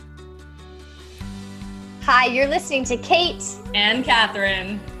Hi, you're listening to Kate and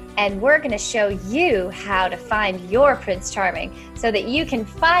Catherine, and we're going to show you how to find your Prince Charming so that you can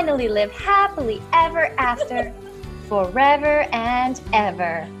finally live happily ever after, forever and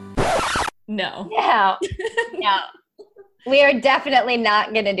ever. No. No. We are definitely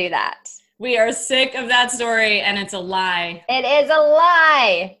not going to do that. We are sick of that story, and it's a lie. It is a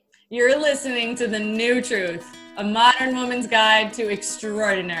lie. You're listening to The New Truth, a modern woman's guide to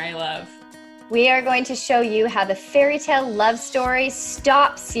extraordinary love. We are going to show you how the fairy tale love story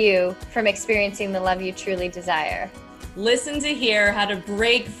stops you from experiencing the love you truly desire. Listen to hear how to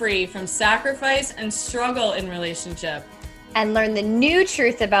break free from sacrifice and struggle in relationship. And learn the new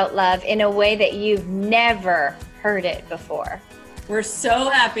truth about love in a way that you've never heard it before. We're so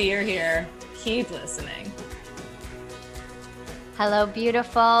happy you're here. Keep listening. Hello,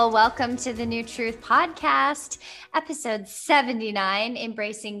 beautiful. Welcome to the New Truth Podcast, episode 79,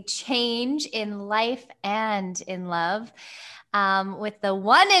 Embracing Change in Life and in Love, with the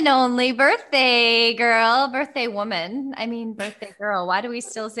one and only birthday girl, birthday woman. Birthday girl. Why do we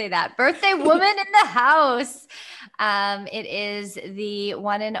still say that? Birthday woman in the house. It is the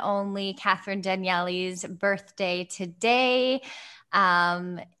one and only Catherine Daniele's birthday today.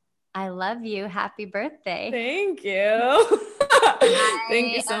 I love you. Happy birthday. Thank you.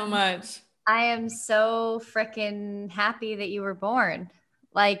 Thank you so much. I am so freaking happy that you were born.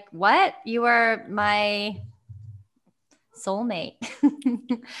 Like, what? You are my soulmate.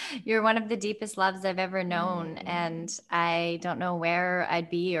 You're one of the deepest loves I've ever known. And I don't know where I'd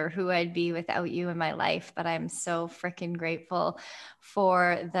be or who I'd be without you in my life, but I'm so freaking grateful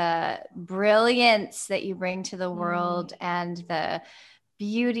for the brilliance that you bring to the world and the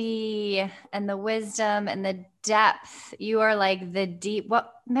beauty and the wisdom and the depth. You are like the deep.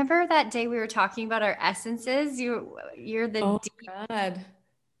 What? Remember that day we were talking about our essences? You're the deep. God.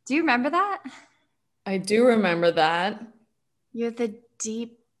 Do you remember that? I do remember that. You're the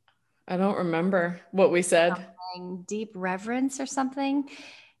deep. I don't remember what we said. Deep reverence or something.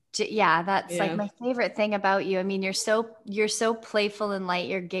 Yeah, that's like my favorite thing about you. I mean, you're so playful and light.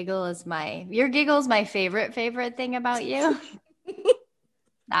 Your giggle is my favorite thing about you.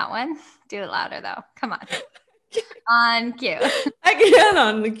 That one. Do it louder though. Come on. On cue. I can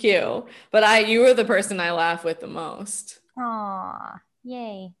on the cue. But you were the person I laugh with the most. Aw,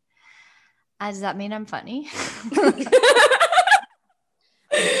 yay. Does that mean I'm funny?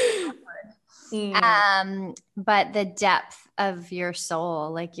 But the depth of your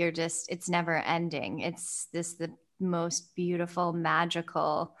soul, like it's never ending. It's the most beautiful,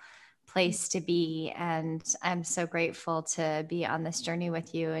 magical place to be. And I'm so grateful to be on this journey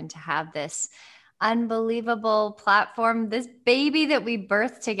with you and to have this unbelievable platform, this baby that we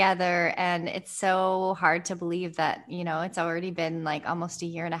birthed together. And it's so hard to believe that, it's already been like almost a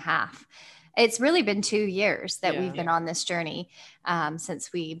year and a half. It's really been 2 years that we've been on this journey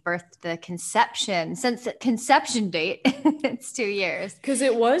since we birthed since the conception date. It's 2 years. Because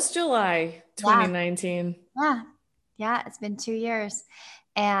it was July 2019. Yeah, it's been 2 years.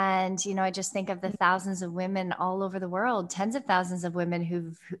 And, I just think of the thousands of women all over the world, tens of thousands of women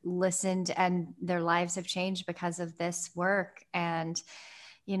who've listened and their lives have changed because of this work. And,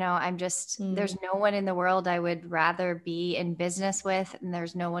 I'm just, there's no one in the world I would rather be in business with. And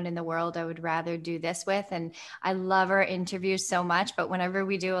there's no one in the world I would rather do this with. And I love our interviews so much, but whenever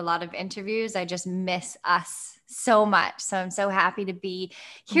we do a lot of interviews, I just miss us so much. So I'm so happy to be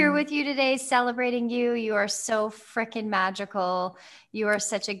here with you today, celebrating you. You are so freaking magical. You are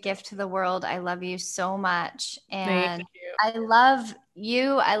such a gift to the world. I love you so much. And I love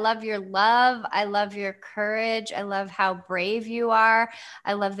you. I love your love. I love your courage. I love how brave you are.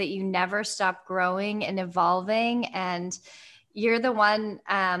 I love that you never stop growing and evolving. And you're the one,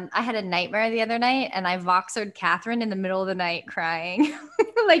 I had a nightmare the other night and I voxered Catherine in the middle of the night crying.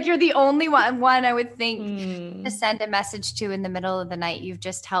 Like you're the only one I would think to send a message to in the middle of the night. You've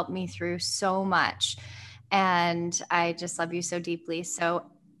just helped me through so much. And I just love you so deeply. So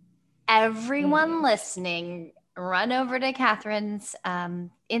everyone listening, run over to Catherine's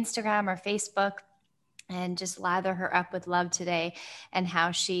Instagram or Facebook and just lather her up with love today and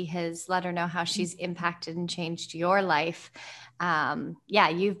let her know how she's impacted and changed your life.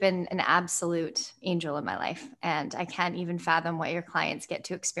 You've been an absolute angel in my life, and I can't even fathom what your clients get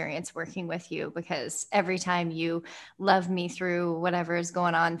to experience working with you, because every time you love me through whatever is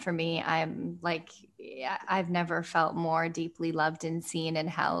going on for me, I'm like, I've never felt more deeply loved and seen and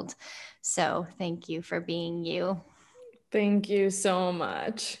held. So thank you for being you. Thank you so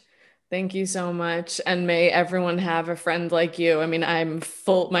much. Thank you so much. And may everyone have a friend like you. I mean, I'm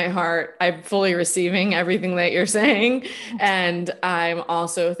fully receiving everything that you're saying. And I'm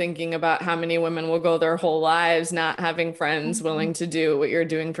also thinking about how many women will go their whole lives not having friends willing to do what you're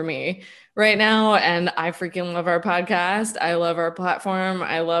doing for me right now. And I freaking love our podcast. I love our platform.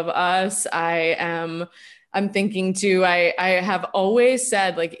 I love us. I'm thinking too, I have always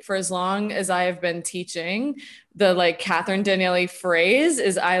said, like, for as long as I have been teaching, the like Catherine Daniele phrase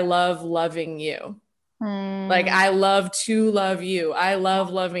is I love loving you. Like, I love to love you. I love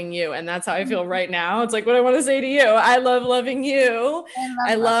loving you. And that's how I feel right now. It's like what I want to say to you. I love loving you.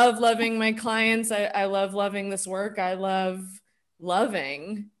 I love loving my clients. I love loving this work. I love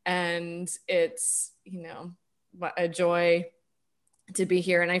loving. And it's, a joy to be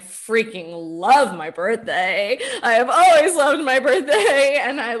here. And I freaking love my birthday. I have always loved my birthday,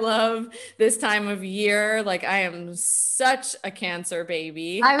 and I love this time of year. Like, I am such a Cancer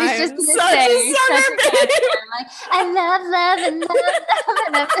baby. I was just going to say, such a Cancer. Like, I love and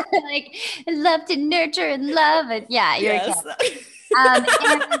love, and like, love to nurture and love it. Yeah, you're a Cancer. And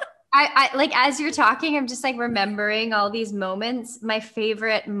I like, as you're talking, I'm just like remembering all these moments. My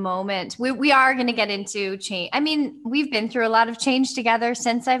favorite moment, we are going to get into change. I mean, we've been through a lot of change together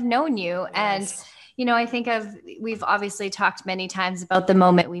since I've known you. Yes. And, I think we've obviously talked many times about the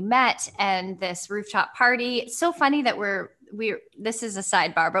moment we met and this rooftop party. It's so funny that this is a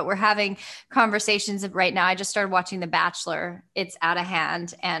sidebar, but we're having conversations right now. I just started watching The Bachelor. It's out of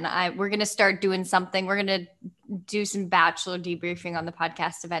hand, and we're going to start doing something. We're going to do some Bachelor debriefing on the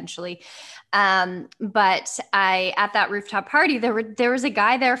podcast eventually. But at that rooftop party, there was a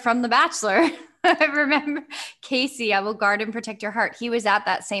guy there from The Bachelor. I remember Casey, I will guard and protect your heart. He was at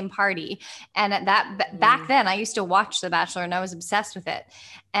that same party. And back then I used to watch The Bachelor and I was obsessed with it.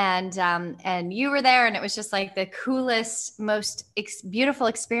 And you were there, and it was just like the coolest, most beautiful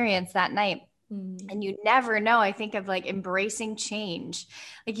experience that night. And you never know. I think of like embracing change.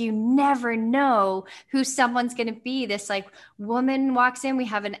 Like, you never know who someone's going to be. This like woman walks in, we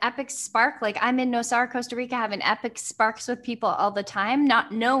have an epic spark. Like, I'm in Nosar, Costa Rica, having epic sparks with people all the time,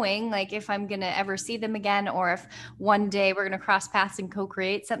 not knowing like if I'm going to ever see them again, or if one day we're going to cross paths and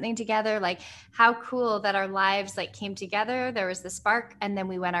co-create something together. Like, how cool that our lives like came together. There was the spark, and then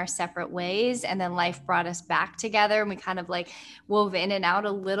we went our separate ways, and then life brought us back together, and we kind of like wove in and out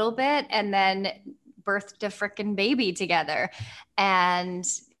a little bit, and then birthed a freaking baby together. And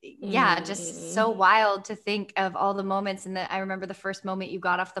yeah, just so wild to think of all the moments. And I remember the first moment you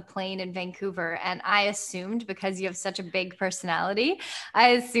got off the plane in Vancouver, and I assumed, because you have such a big personality, I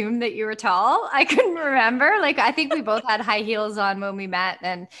assumed that you were tall. I couldn't remember. Like, I think we both had high heels on when we met,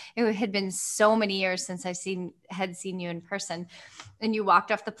 and it had been so many years since had seen you in person. And you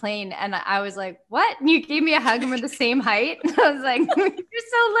walked off the plane, and I was like, what? And you gave me a hug, and we're the same height. I was like, you're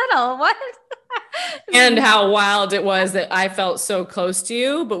so little. What? And how wild it was that I felt so close to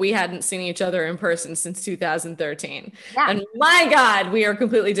you, but we hadn't seen each other in person since 2013. Yeah. And my God, we are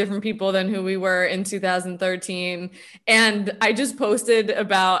completely different people than who we were in 2013. And I just posted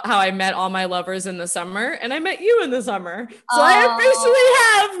about how I met all my lovers in the summer, and I met you in the summer. So I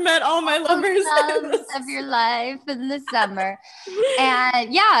officially have met all my lovers of your life in the summer.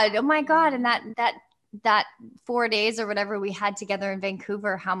 And yeah, oh my God. And that 4 days or whatever we had together in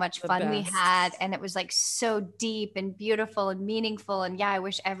Vancouver, how much fun we had. And it was like so deep and beautiful and meaningful. And yeah, I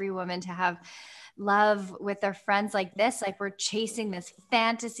wish every woman to have love with their friends like this. Like, we're chasing this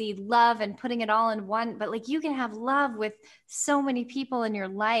fantasy love and putting it all in one, but like, you can have love with so many people in your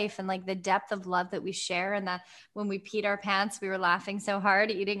life, and like the depth of love that we share. And that when we peed our pants, we were laughing so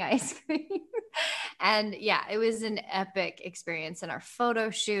hard eating ice cream. And yeah, it was an epic experience in our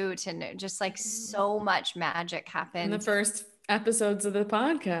photo shoot, and just like so much magic happened in the first episodes of the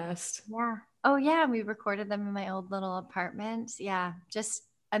podcast. Yeah. Oh yeah. We recorded them in my old little apartment. Yeah. Just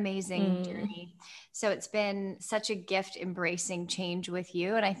amazing journey. So it's been such a gift embracing change with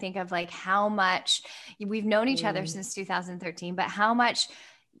you. And I think of like how much we've known each other since 2013, but how much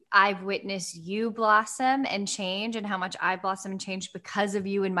I've witnessed you blossom and change, and how much I blossom and change because of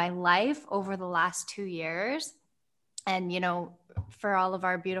you in my life over the last 2 years. And, for all of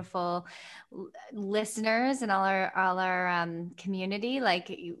our beautiful listeners and all our community,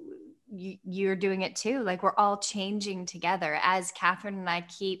 like you're doing it too. Like, we're all changing together as Catherine and I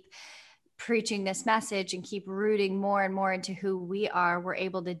keep preaching this message and keep rooting more and more into who we are. We're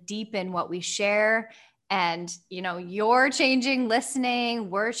able to deepen what we share. And, you're changing, listening,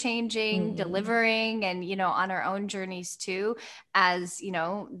 we're changing, delivering, and, on our own journeys too, as,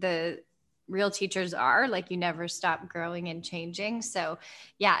 the real teachers are. Like, you never stop growing and changing. So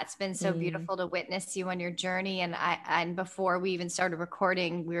yeah, it's been so beautiful to witness you on your journey. And before we even started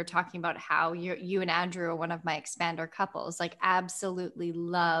recording, we were talking about how you and Andrew are one of my expander couples. Like, absolutely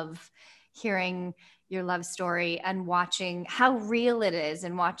love hearing your love story and watching how real it is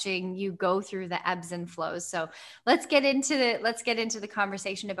and watching you go through the ebbs and flows. So let's get into the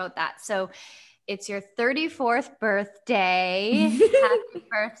conversation about that. So it's your 34th birthday. Happy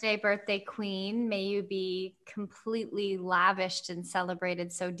birthday, birthday queen. May you be completely lavished and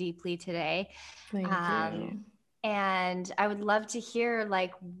celebrated so deeply today. Thank you. And I would love to hear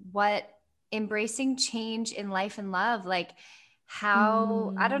like what embracing change in life and love, like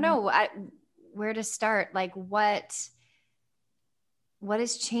how, I don't know, where to start. Like what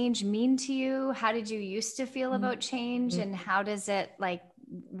does change mean to you? How did you used to feel about change? And how does it, like,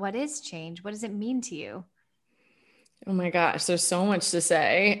 what is change? What does it mean to you? Oh my gosh, there's so much to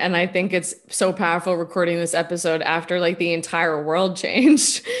say. And I think it's so powerful recording this episode after like the entire world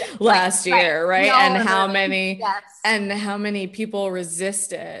changed last year, right? And how many people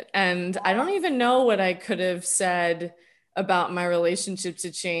resist it. And I don't even know what I could have said about my relationship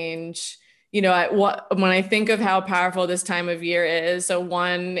to change. You know, when I think of how powerful this time of year is. So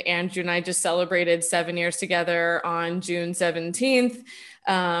one, Andrew and I just celebrated 7 years together on June 17th.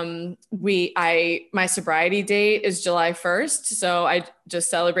 My sobriety date is July 1st. So I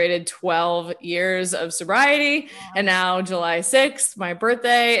just celebrated 12 years of sobriety. And now July 6th, my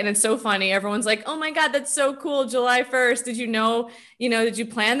birthday. And it's so funny. Everyone's like, oh my God, that's so cool. July 1st. Did you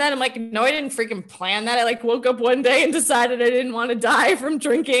plan that? I'm like, no, I didn't freaking plan that. I like woke up one day and decided I didn't want to die from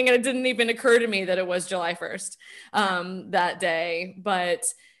drinking. And it didn't even occur to me that it was July 1st, that day. But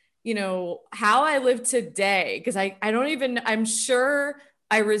how I live today, because I'm sure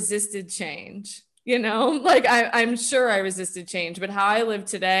I resisted change, like I'm sure I resisted change, but how I live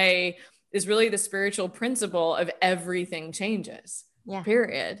today is really the spiritual principle of everything changes,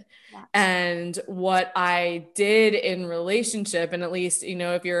 period. Yeah. And what I did in relationship, and at least,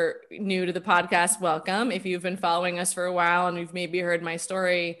 if you're new to the podcast, welcome. If you've been following us for a while and you've maybe heard my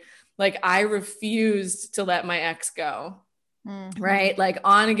story, like I refused to let my ex go. Mm-hmm. Right? Like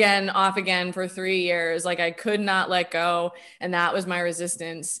on again, off again for 3 years. Like I could not let go. And that was my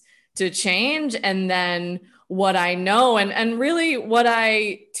resistance to change. And then what I know and really what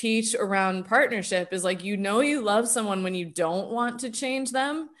I teach around partnership is like, you love someone when you don't want to change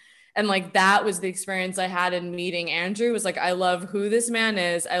them. And like, that was the experience I had in meeting Andrew. Was like, I love who this man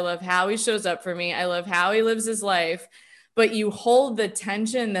is. I love how he shows up for me. I love how he lives his life. But you hold the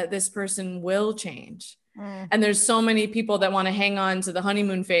tension that this person will change. And there's so many people that want to hang on to the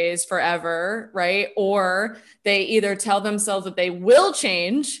honeymoon phase forever, right? Or they either tell themselves that they will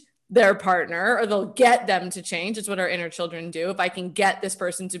change their partner or they'll get them to change. It's what our inner children do. If I can get this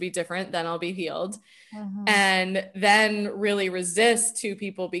person to be different, then I'll be healed. Mm-hmm. And then really resist who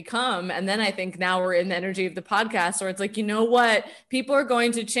people become. And then I think now we're in the energy of the podcast where it's like, you know what? People are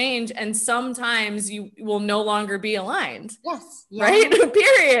going to change and sometimes you will no longer be aligned. Yes. Right?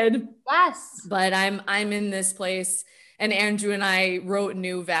 Period. Yes. But I'm in this place. And Andrew and I wrote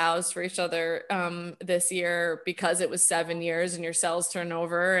new vows for each other this year because it was 7 years and your cells turn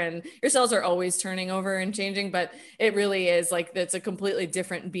over and your cells are always turning over and changing. But it really is like, it's a completely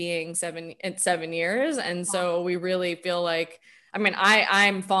different being 7 years. And so we really feel like,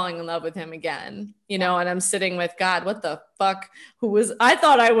 I'm falling in love with him again, and I'm sitting with God, what the fuck, I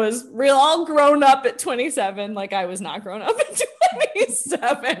thought I was all grown up at 27. Like I was not grown up at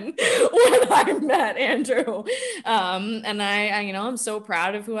 27 when I met Andrew. And I'm so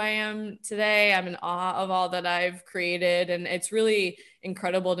proud of who I am today. I'm in awe of all that I've created. And it's really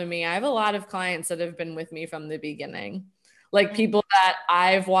incredible to me. I have a lot of clients that have been with me from the beginning. Like people that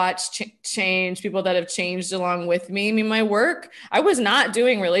I've watched change, people that have changed along with me. I mean, my work, I was not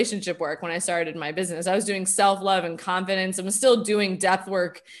doing relationship work when I started my business. I was doing self-love and confidence. I'm still doing depth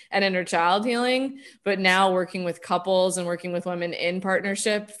work and inner child healing, but now working with couples and working with women in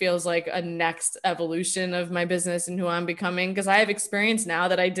partnership feels like a next evolution of my business and who I'm becoming, because I have experience now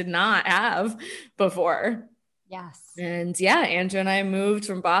that I did not have before. Yes. And Andrew and I moved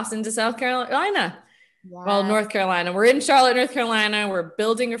from Boston to South Carolina. Yeah. Well, North Carolina. We're in Charlotte, North Carolina. We're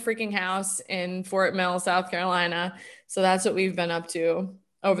building a freaking house in Fort Mill, South Carolina. So that's what we've been up to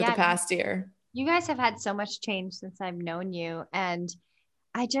over the past year. You guys have had so much change since I've known you. And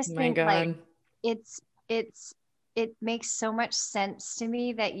I just think like it makes so much sense to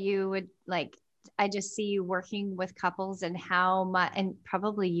me that you would like, I just see you working with couples and how much, and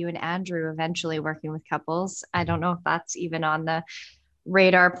probably you and Andrew eventually working with couples. I don't know if that's even on the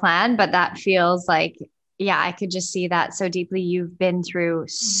radar plan, but that feels like, yeah, I could just see that so deeply. You've been through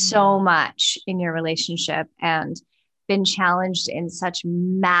so much in your relationship and been challenged in such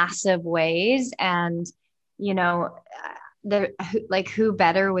massive ways. And, you know, there, like, who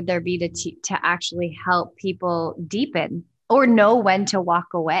better would there be to actually help people deepen or know when to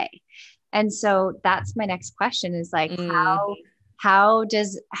walk away? And so that's my next question is like, Mm. how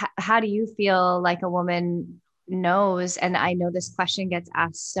do you feel like a woman knows? And I know this question gets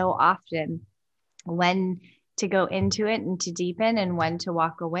asked so often, when to go into it and to deepen and when to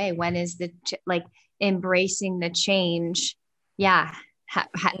walk away. When is like embracing the change? Yeah.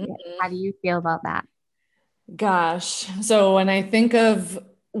 How do you feel about that? Gosh. So when I think of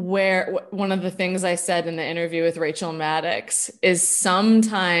where one of the things I said in the interview with Rachel Maddox is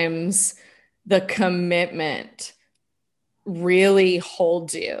sometimes the commitment really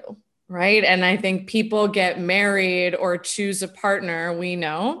holds you, right? And I think people get married or choose a partner, we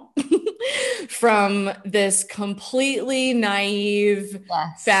know, from this completely naive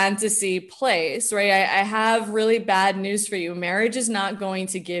Yes. fantasy place, right? I have really bad news for you. Marriage is not going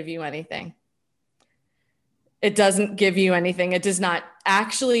to give you anything. It doesn't give you anything. It does not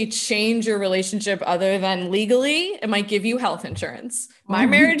actually change your relationship other than legally. It might give you health insurance. My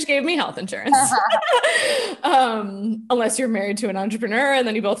marriage gave me health insurance. Unless you're married to an entrepreneur and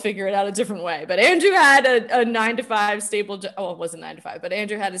then you both figure it out a different way. But Andrew had a 9 to 5 stable job. Well, it wasn't 9 to 5, but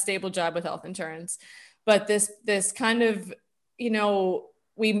Andrew had a stable job with health insurance. But this kind of, you know,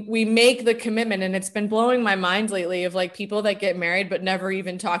 we make the commitment, and it's been blowing my mind lately of like people that get married but never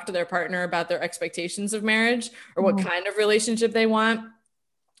even talk to their partner about their expectations of marriage or what kind of relationship they want.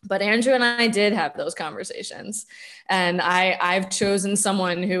 But Andrew and I did have those conversations, and I've chosen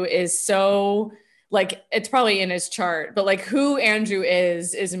someone who is so, like, it's probably in his chart, but like who Andrew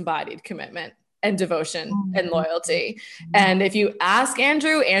is embodied commitment and devotion and loyalty. And if you ask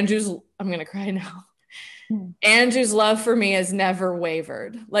Andrew, I'm going to cry now. Andrew's love for me has never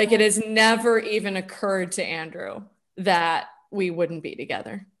wavered. Like, it has never even occurred to Andrew that we wouldn't be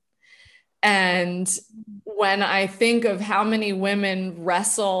together. And when I think of how many women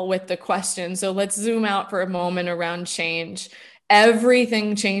wrestle with the question, so let's zoom out for a moment around change.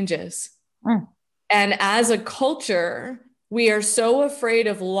 Everything changes. And as a culture, we are so afraid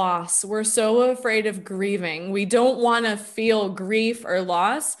of loss. We're so afraid of grieving. We don't want to feel grief or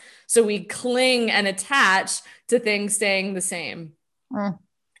loss. So we cling and attach to things staying the same.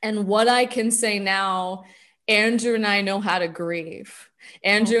 And what I can say now, Andrew and I know how to grieve.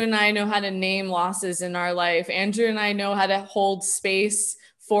 Andrew and I know how to name losses in our life. Andrew and I know how to hold space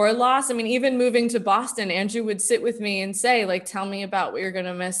for loss. I mean, even moving to Boston, Andrew would sit with me and say, like, tell me about what you're going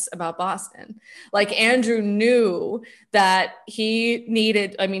to miss about Boston. Like, Andrew knew that he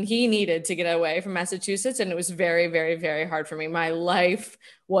needed to get away from Massachusetts. And it was very, very, very hard for me. My life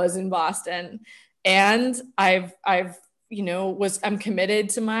was in Boston. And I'm committed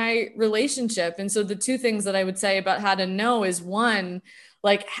to my relationship. And so the two things that I would say about how to know is, one,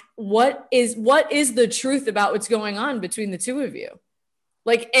 like, what is the truth about what's going on between the two of you?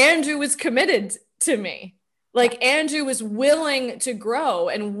 Like, Andrew was committed to me. Like, Andrew was willing to grow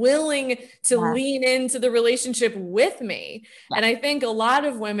and willing to lean into the relationship with me. And I think a lot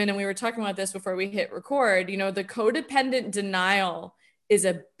of women, and we were talking about this before we hit record, the codependent denial is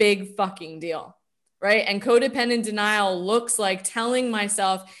a big fucking deal, right? And codependent denial looks like telling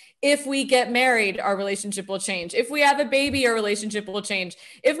myself, if we get married, our relationship will change. If we have a baby, our relationship will change.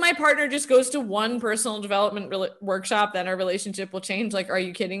 If my partner just goes to one personal development workshop, then our relationship will change. Like, are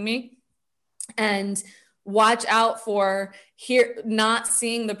you kidding me? And watch out for not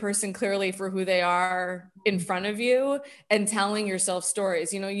seeing the person clearly for who they are in front of you and telling yourself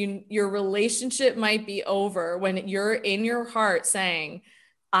stories. Your relationship might be over when you're in your heart saying,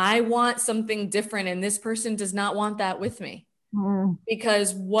 I want something different, and this person does not want that with me.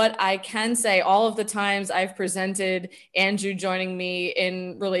 Because what I can say, all of the times I've presented Andrew joining me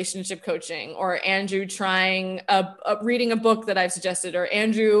in relationship coaching, or Andrew trying reading a book that I've suggested, or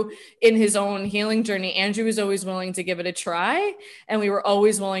Andrew in his own healing journey, Andrew was always willing to give it a try. And we were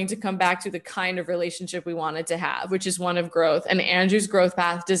always willing to come back to the kind of relationship we wanted to have, which is one of growth. And Andrew's growth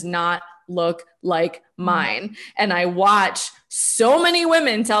path does not look like mine. And I watch so many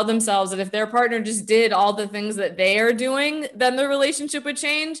women tell themselves that if their partner just did all the things that they are doing, then the relationship would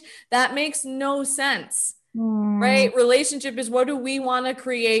change. That makes no sense, right? Relationship is, what do we want to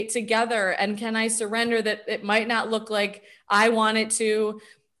create together? And can I surrender that it might not look like I want it to?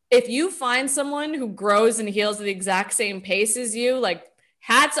 If you find someone who grows and heals at the exact same pace as you, like,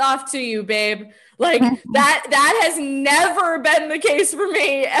 hats off to you, babe. Like, that has never been the case for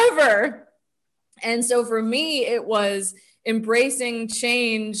me, ever. And so for me, it was embracing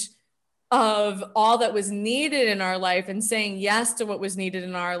change of all that was needed in our life and saying yes to what was needed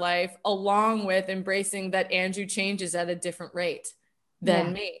in our life, along with embracing that Andrew changes at a different rate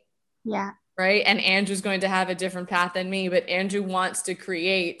than me. Yeah. Right. And Andrew's going to have a different path than me, but Andrew wants to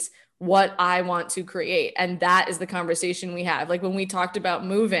create what I want to create. And that is the conversation we have. Like when we talked about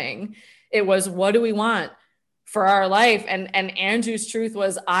moving, it was, what do we want for our life? And Andrew's truth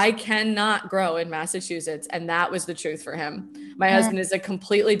was, I cannot grow in Massachusetts. And that was the truth for him. My husband is a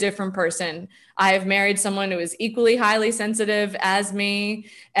completely different person. I have married someone who is equally highly sensitive as me.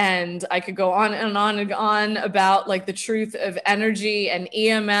 And I could go on and on and on about like the truth of energy and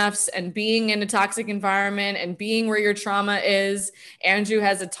EMFs and being in a toxic environment and being where your trauma is. Andrew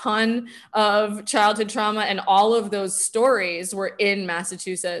has a ton of childhood trauma, and all of those stories were in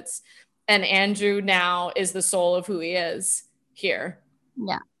Massachusetts. And Andrew now is the soul of who he is here.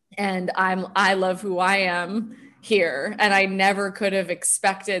 Yeah. And I love who I am here. And I never could have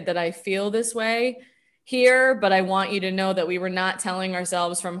expected that I feel this way here, but I want you to know that we were not telling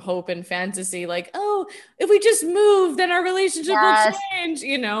ourselves from hope and fantasy, like, oh, if we just move, then our relationship will change,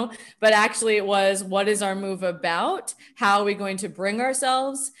 you know, but actually it was, what is our move about? How are we going to bring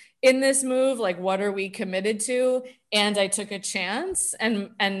ourselves in this move? Like, what are we committed to? And I took a chance, and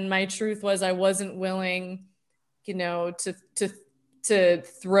my truth was, I wasn't willing, you know, to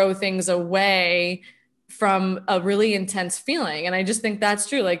throw things away from a really intense feeling. And I just think that's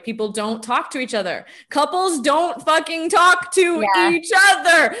true. Like, people don't talk to each other. Couples don't fucking talk to each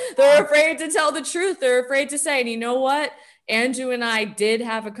other. They're afraid to tell the truth. They're afraid to say, and you know what? Andrew and I did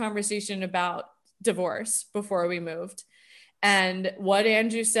have a conversation about divorce before we moved. And what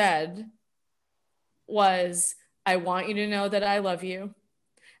Andrew said was, I want you to know that I love you.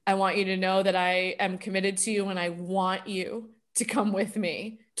 I want you to know that I am committed to you, and I want you to come with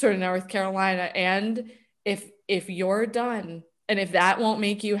me to North Carolina. And if you're done, and if that won't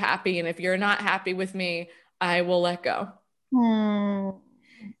make you happy, and if you're not happy with me, I will let go.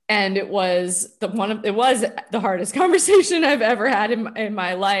 And it was the hardest conversation I've ever had in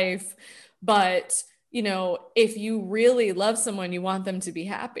my life. But, you know, if you really love someone, you want them to be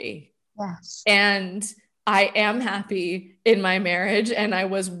happy. Yes. And I am happy in my marriage, and I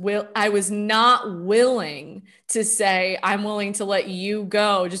was not willing to say, I'm willing to let you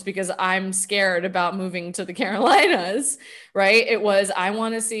go just because I'm scared about moving to the Carolinas, right? It was, I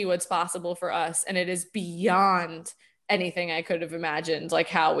want to see what's possible for us. And it is beyond anything I could have imagined, like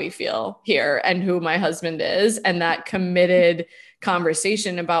how we feel here and who my husband is, and that committed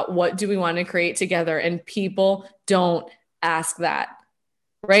conversation about what do we want to create together. And people don't ask that.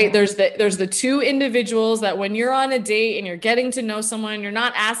 Right. There's the two individuals that when you're on a date and you're getting to know someone, you're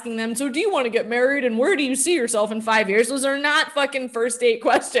not asking them, so do you want to get married and where do you see yourself in 5 years? Those are not fucking first date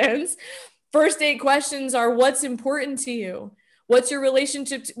questions. First date questions are, what's important to you? What's your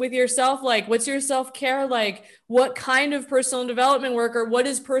relationship with yourself like? What's your self-care like? What kind of personal development work, or what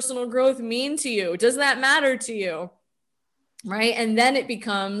does personal growth mean to you? Does that matter to you? Right. And then it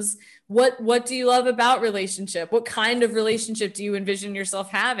becomes, what do you love about relationship? What kind of relationship do you envision yourself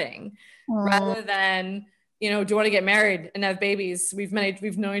having? Rather than, you know, do you want to get married and have babies? We've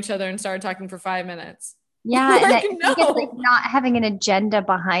known each other and started talking for 5 minutes. Yeah. Like, and I think it's like not having an agenda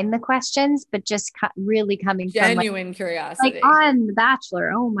behind the questions, but just really coming genuine from like, curiosity. Like on The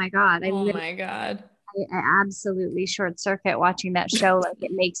Bachelor. Oh my God. My God. I absolutely short circuit watching that show. Like,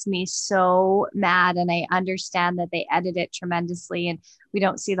 it makes me so mad, and I understand that they edit it tremendously and we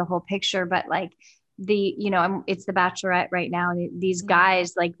don't see the whole picture, but like it's The Bachelorette right now. These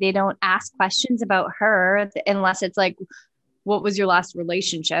guys, like, they don't ask questions about her unless it's like, what was your last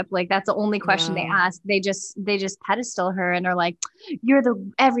relationship? Like, that's the only question they ask. They just pedestal her and are like, you're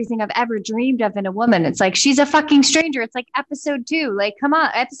the everything I've ever dreamed of in a woman. It's like, she's a fucking stranger. It's like episode 2, like, come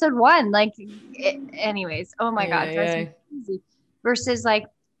on, episode 1. Like, anyways, oh my God. Crazy. Versus like,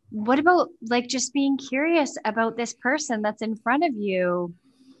 what about like just being curious about this person that's in front of you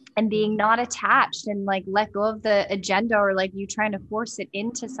and being not attached and like let go of the agenda or like you trying to force it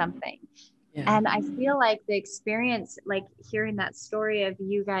into something. Yeah. And I feel like the experience, like hearing that story of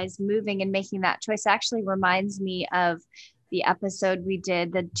you guys moving and making that choice actually reminds me of the episode we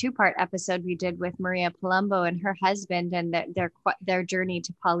did, the 2-part episode we did with Maria Palumbo and her husband and their journey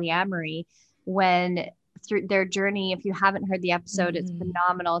to polyamory. When through their journey, if you haven't heard the episode, it's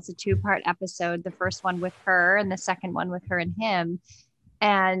phenomenal. It's a 2-part episode, the first one with her and the second one with her and him.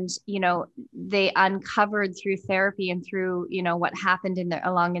 And, you know, they uncovered through therapy and through, you know, what happened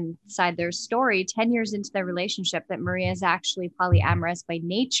inside their story, 10 years into their relationship, that Maria is actually polyamorous by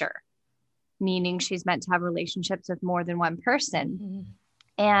nature, meaning she's meant to have relationships with more than one person.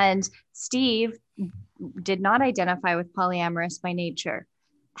 And Steve did not identify with polyamorous by nature.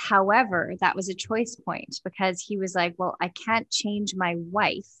 However, that was a choice point because he was like, well, I can't change my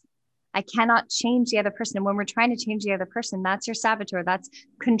wife. I cannot change the other person. And when we're trying to change the other person, that's your saboteur. That's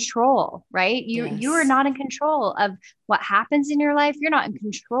control, right? You are Yes. not in control of what happens in your life. You're not in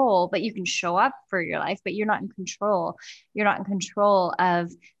control, but you can show up for your life, but you're not in control. You're not in control of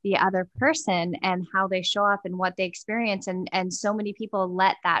the other person and how they show up and what they experience. And so many people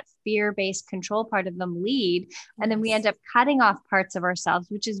let that fear-based control part of them lead. And then we end Yes. up cutting off parts of ourselves,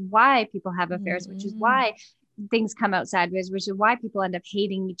 which is why people have affairs, which is Mhm. why things come out sideways, which is why people end up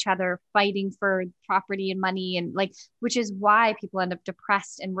hating each other, fighting for property and money, and like, which is why people end up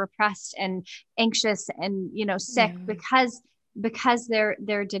depressed and repressed and anxious and, you know, sick, Yeah. because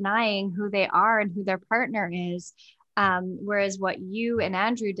they're denying who they are and who their partner is. Whereas what you and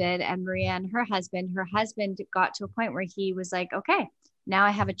Andrew did, and Maria and her husband got to a point where he was like, okay, now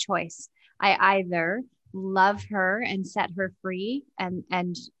I have a choice. I either love her and set her free and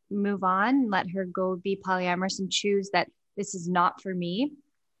move on, let her go be polyamorous and choose that this is not for me,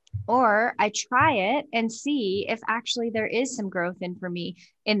 or I try it and see if actually there is some growth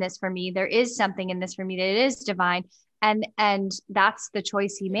in this for me. There is something in this for me that is divine. And that's the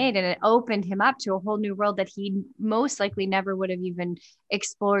choice he made. And it opened him up to a whole new world that he most likely never would have even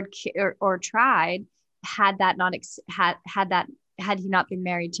explored or tried had that not had that had he not been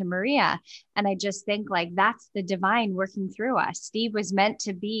married to Maria. And I just think like that's the divine working through us. Steve was meant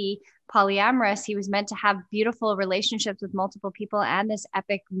to be polyamorous. He was meant to have beautiful relationships with multiple people and this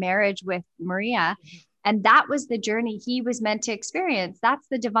epic marriage with Maria. And that was the journey he was meant to experience. That's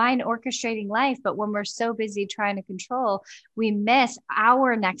the divine orchestrating life. But when we're so busy trying to control, we miss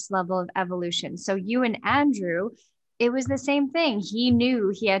our next level of evolution. So you and Andrew, it was the same thing. He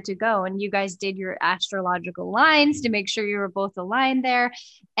knew he had to go, and you guys did your astrological lines to make sure you were both aligned there.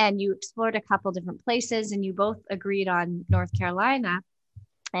 And you explored a couple different places, and you both agreed on North Carolina.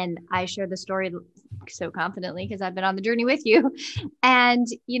 And I share the story so confidently because I've been on the journey with you. And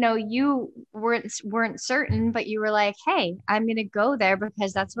you know, you weren't certain, but you were like, hey, I'm going to go there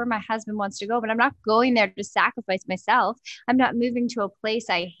because that's where my husband wants to go, but I'm not going there to sacrifice myself. I'm not moving to a place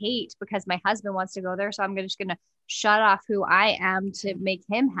I hate because my husband wants to go there, so I'm just going to shut off who I am to make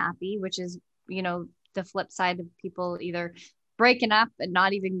him happy, which is, you know, the flip side of people either breaking up and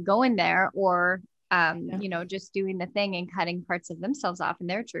not even going there, or Yeah. you know, just doing the thing and cutting parts of themselves off in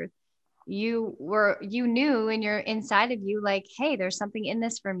their truth. You knew in your inside of you, like, hey, there's something in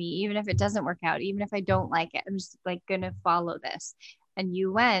this for me, even if it doesn't work out, even if I don't like it, I'm just like gonna follow this. And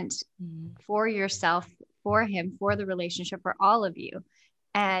you went Mhm. for yourself, for him, for the relationship, for all of you.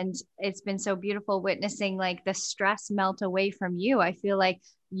 And it's been so beautiful witnessing like the stress melt away from you. I feel like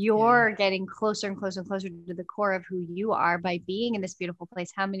Yeah. you're getting closer and closer and closer to the core of who you are by being in this beautiful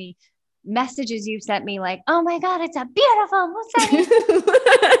place. How many messages you've sent me like, oh my God, it's a beautiful sunny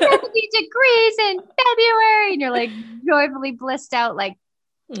 70 degrees in February. And you're like joyfully blissed out. Like,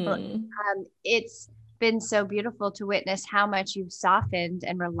 Mm. it's been so beautiful to witness how much you've softened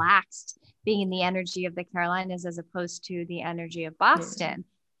and relaxed being in the energy of the Carolinas as opposed to the energy of Yeah. Boston,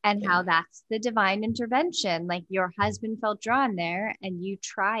 and Yeah. how that's the divine intervention. Like your husband felt drawn there and you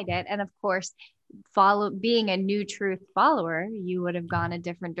tried it. And of course, being a new truth follower, you would have gone a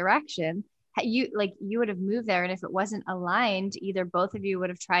different direction. You would have moved there, and if it wasn't aligned, either both of you would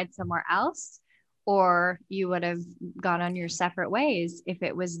have tried somewhere else, or you would have gone on your separate ways if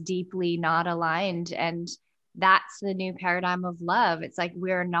it was deeply not aligned. And that's the new paradigm of love. It's like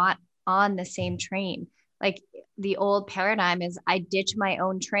we're not on the same train. Like the old paradigm is I ditch my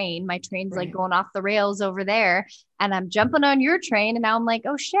own train. My train's like Right. going off the rails over there, and I'm jumping on your train. And now I'm like,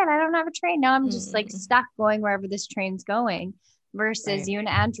 oh shit, I don't have a train. Now I'm just like Mm. stuck going wherever this train's going. Versus Right. you and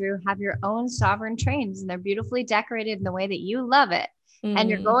Andrew have your own sovereign trains, and they're beautifully decorated in the way that you love it, and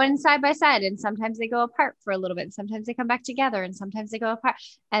you're Mm. going side by side, and sometimes they go apart for a little bit, and sometimes they come back together, and sometimes they go apart.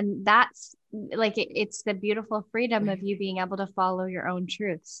 And that's like it's the beautiful freedom of Right. you being able to follow your own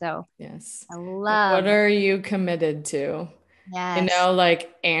truth. So Yes. I Like, love. what are you committed to? You Yes. know,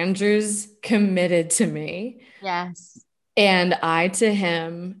 like Andrew's committed to me Yes. and I to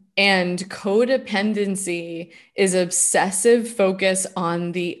him. And codependency is obsessive focus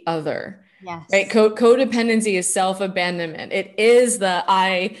on the other, right? Yes. Codependency is self-abandonment. It is the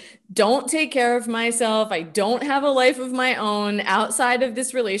I don't take care of myself. I don't have a life of my own outside of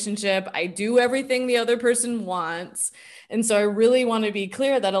this relationship. I do everything the other person wants. And so I really want to be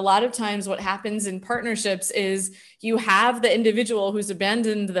clear that a lot of times what happens in partnerships is you have the individual who's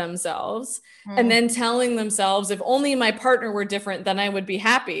abandoned themselves and Mm. then telling themselves, if only my partner were different, then I would be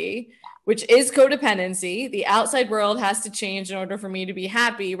happy. which is codependency. The outside world has to change in order for me to be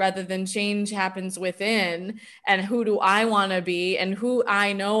happy, rather than change happens within. And who do I want to be and who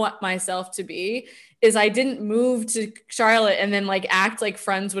I know myself to be is I didn't move to Charlotte and then like act like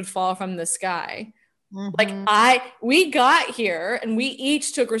friends would fall from the sky. Like Mm-hmm. we got here and we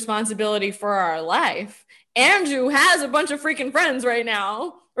each took responsibility for our life. Andrew has a bunch of freaking friends right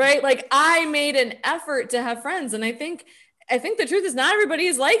now, right? Like I made an effort to have friends. And I think the truth is not everybody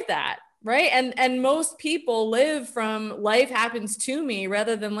is like that, right? And most people live from life happens to me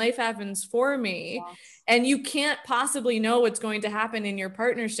rather than life happens for me. Yes. And you can't possibly know what's going to happen in your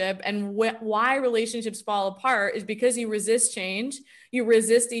partnership. And why relationships fall apart is because you resist change, you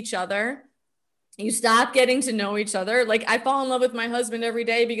resist each other, you stop getting to know each other. Like I fall in love with my husband every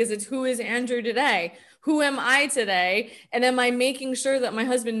day because it's who is Andrew today? Who am I today? And am I making sure that my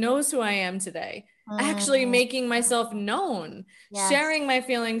husband knows who I am today? Actually Mm, making myself known, yes. sharing my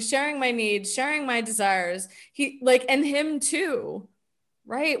feelings, sharing my needs, sharing my desires. He like, and him too,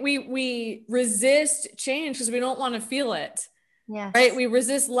 right? We resist change because we don't want to feel it. Right? Yes. We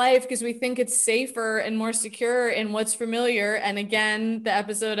resist life because we think it's safer and more secure in what's familiar. And again, the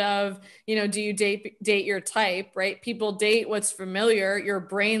episode of, do you date your type, right? People date what's familiar. Your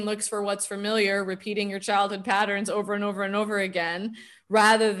brain looks for what's familiar, repeating your childhood patterns over and over and over again,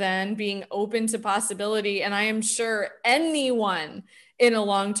 rather than being open to possibility. And I am sure anyone in a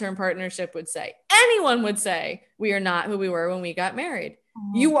long-term partnership would say, anyone would say, we are not who we were when we got married.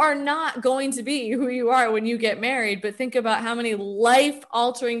 Mhm. You are not going to be who you are when you get married, but think about how many life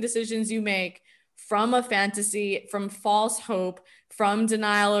altering decisions you make from a fantasy, from false hope, from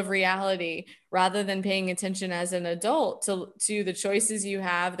denial of reality, rather than paying attention as an adult to the choices you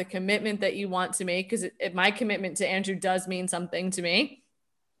have, the commitment that you want to make. Because my commitment to Andrew does mean something to me,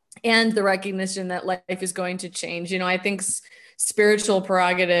 and the recognition that life is going to change. I think spiritual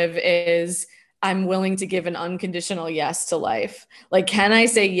prerogative is I'm willing to give an unconditional yes to life. Like, can I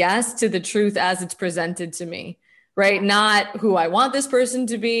say yes to the truth as it's presented to me? Right? Not who I want this person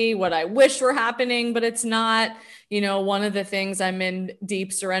to be, what I wish were happening, but it's not, one of the things I'm in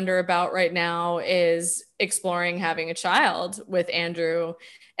deep surrender about right now is exploring having a child with Andrew.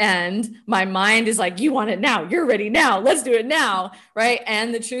 And my mind is like, you want it now. You're ready now. Let's do it now. Right.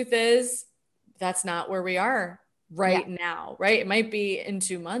 And the truth is, that's not where we are Yeah. right now. Right. It might be in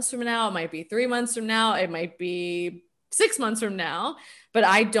 2 months from now. It might be 3 months from now. It might be 6 months from now, but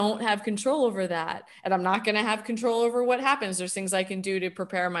I don't have control over that. And I'm not going to have control over what happens. There's things I can do to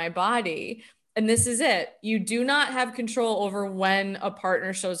prepare my body. And this is it. You do not have control over when a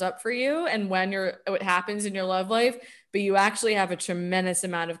partner shows up for you and what happens in your love life, but you actually have a tremendous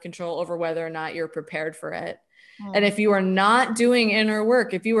amount of control over whether or not you're prepared for it. And Mm. if you are not doing inner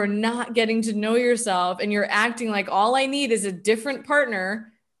work, if you are not getting to know yourself and you're acting like all I need is a different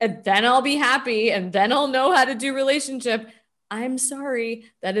partner and then I'll be happy and then I'll know how to do relationship, I'm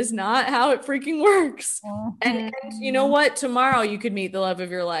sorry, that is not how it freaking works. And you know Mhm. what? Tomorrow you could meet the love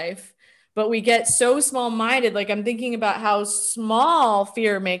of your life. But we get so small minded. Like I'm thinking about how small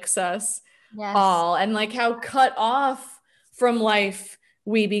fear makes us Yes. all and like how cut off from life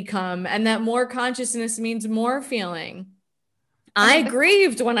we become, and that more consciousness means more feeling. And I it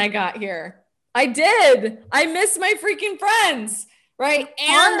grieved when I got here. I did. I miss my freaking friends, right? Of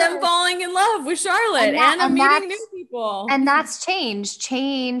And I'm course. falling in love with Charlotte And that and I'm meeting new people. and that's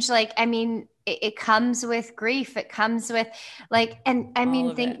change. Like, I mean, it comes with grief. It comes with like, and I All mean,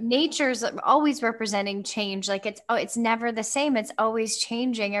 of it. think nature's always representing change. Like it's never the same. It's always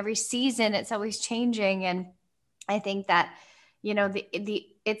changing. Every season, it's always changing. And I think that,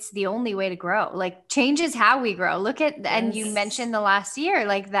 it's the only way to grow. Like change is how we grow. Look at, and you Yes. mentioned the last year,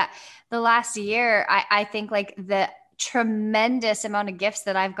 like that, the last year, I think like the tremendous amount of gifts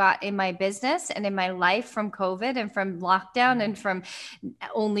that I've got in my business and in my life from COVID and from lockdown and from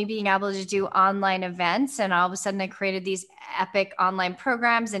only being able to do online events. And all of a sudden I created these epic online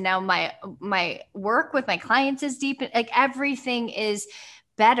programs. And now my work with my clients is deep. Like everything is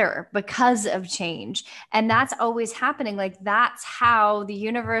better because of change. And that's always happening. Like that's how the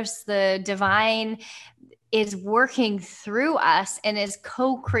universe, the divine is working through us and is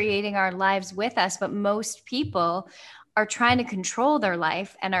co-creating our lives with us. But most people are trying to control their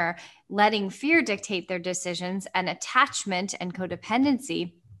life and are letting fear dictate their decisions and attachment and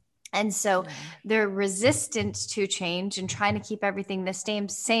codependency. And so Yeah. they're resistant to change and trying to keep everything the same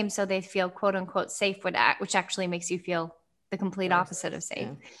so they feel quote unquote safe, which actually makes you feel the complete Worse. opposite of safe.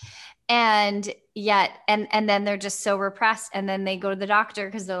 Yeah. And yet and then they're just so repressed, and then they go to the doctor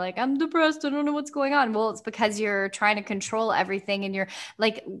because they're like, I'm depressed, I don't know what's going on. Well, it's because you're trying to control everything, and you're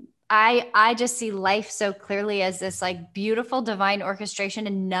like, I just see life so clearly as this like beautiful divine orchestration,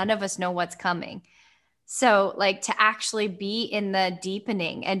 and none of us know what's coming. So, like, to actually be in the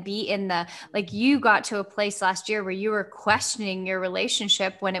deepening and be in the, like, you got to a place last year where you were questioning your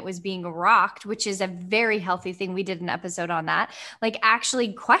relationship when it was being rocked, which is a very healthy thing. We did an episode on that. Like,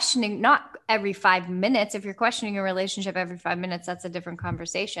 actually questioning, not every 5 minutes. If you're questioning a relationship every 5 minutes, that's a different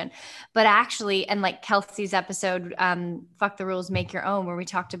conversation. But actually, and like Kelsey's episode, Fuck the Rules, Make Your Own, where we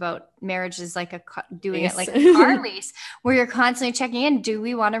talked about marriage is like doing it like a car lease, where you're constantly checking in. Do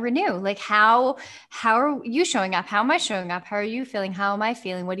we want to renew? Like, how are you showing up? How am I showing up? How are you feeling? How am I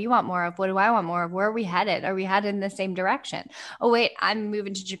feeling? What do you want more of? What do I want more of? Where are we headed? Are we headed in the same direction? Oh, wait, I'm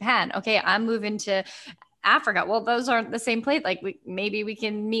moving to Japan. Okay, I'm moving to Africa. Well, those aren't the same place. Like, maybe we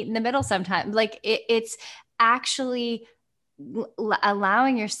can meet in the middle sometime. Like, it's actually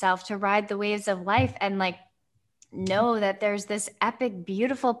allowing yourself to ride the waves of life and like know that there's this epic,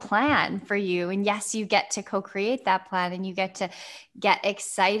 beautiful plan for you. And yes, you get to co-create that plan, and you get to get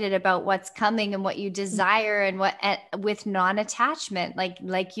excited about what's coming and what you desire, and what with non-attachment,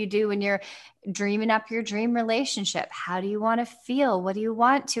 like you do when you're dreaming up your dream relationship. How do you want to feel? What do you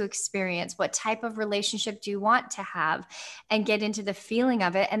want to experience? What type of relationship do you want to have? And get into the feeling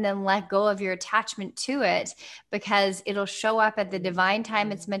of it, and then let go of your attachment to it, because it'll show up at the divine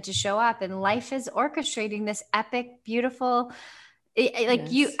time it's meant to show up. And life is orchestrating this epic, beautiful, like,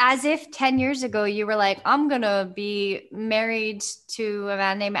 yes, you, as if 10 years ago you were like, I'm gonna be married to a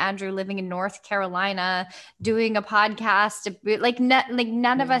man named Andrew, living in North Carolina, doing a podcast. Like,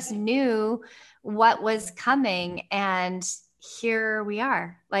 none of us knew what was coming, and here we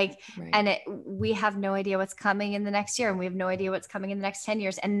are. Like, right. And we have no idea what's coming in the next year, and we have no idea what's coming in the next 10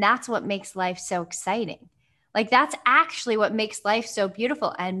 years. And that's what makes life so exciting. Like, that's actually what makes life so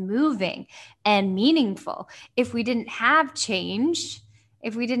beautiful and moving and meaningful. If we didn't have change,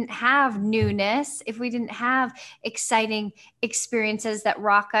 if we didn't have newness, if we didn't have exciting experiences that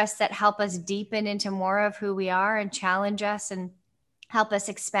rock us, that help us deepen into more of who we are and challenge us and help us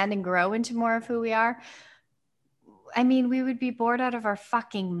expand and grow into more of who we are, I mean, we would be bored out of our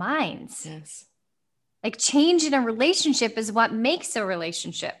fucking minds. Yes. Like, change in a relationship is what makes a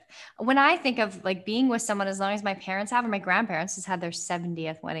relationship. When I think of like being with someone as long as my parents have, or my grandparents just had their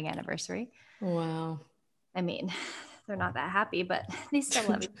 70th wedding anniversary. Wow. I mean, they're not that happy, but they still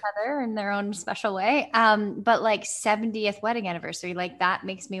love each other in their own special way. But like 70th wedding anniversary, like that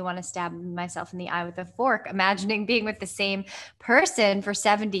makes me want to stab myself in the eye with a fork, imagining being with the same person for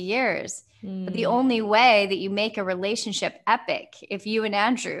 70 years. But the only way that you make a relationship epic, if you and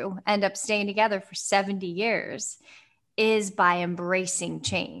Andrew end up staying together for 70 years, is by embracing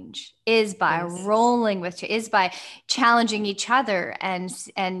change, is by rolling with, is by challenging each other, and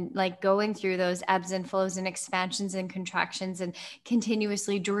like going through those ebbs and flows and expansions and contractions, and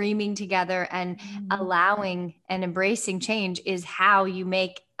continuously dreaming together and allowing and embracing change is how you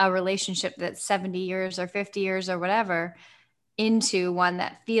make a relationship that's 70 years or 50 years or whatever into one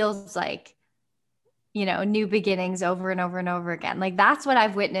that feels like, you know, new beginnings over and over and over again. Like, that's what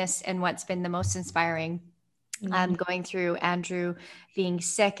I've witnessed, and what's been the most inspiring. Going through Andrew being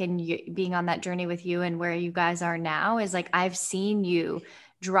sick and being on that journey with you, and where you guys are now, is like, I've seen you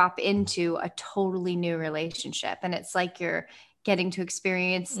drop into a totally new relationship. And it's like you're getting to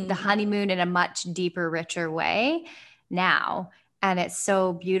experience the honeymoon in a much deeper, richer way now. And it's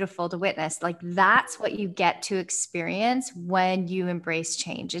so beautiful to witness. Like, that's what you get to experience when you embrace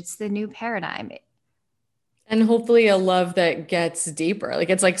change. It's the new paradigm. And hopefully a love that gets deeper.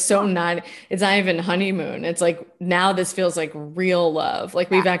 Like, it's like it's not even honeymoon. It's like, now this feels like real love. Like,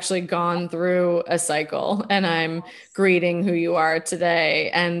 we've actually gone through a cycle, and I'm greeting who you are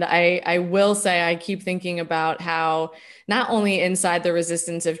today. And I will say, I keep thinking about how not only inside the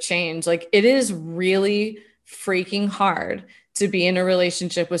resistance of change, like, it is really freaking hard to be in a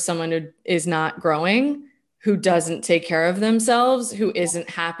relationship with someone who is not growing, who doesn't take care of themselves, who isn't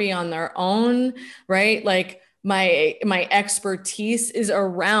happy on their own, right? Like, my expertise is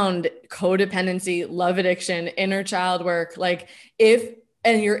around codependency, love addiction, inner child work. Like,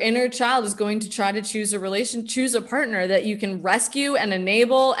 and your inner child is going to try to choose a partner that you can rescue and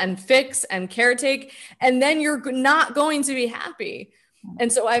enable and fix and caretake, and then you're not going to be happy.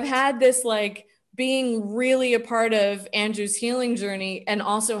 And so I've had this, like, being really a part of Andrew's healing journey, and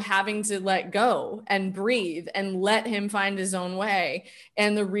also having to let go and breathe and let him find his own way.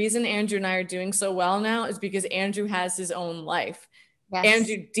 And the reason Andrew and I are doing so well now is because Andrew has his own life. Yes.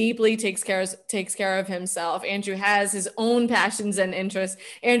 Andrew deeply takes care of himself. Andrew has his own passions and interests.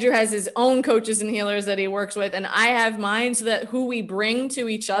 Andrew has his own coaches and healers that he works with, and I have mine, so that who we bring to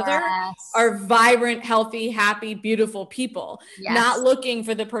each other Yes. are vibrant, healthy, happy, beautiful people. Not Yes. looking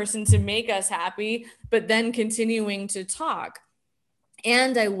for the person to make us happy, but then continuing to talk.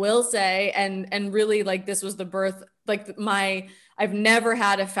 And I will say, and really, like, this was the birth, like, I've never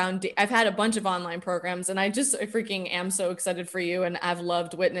had I've had a bunch of online programs, and I freaking am so excited for you. And I've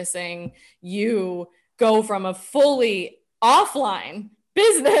loved witnessing you go from a fully offline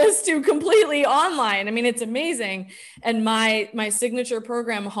business to completely online. I mean, it's amazing. And my signature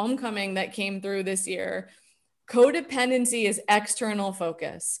program, Homecoming, that came through this year, codependency is external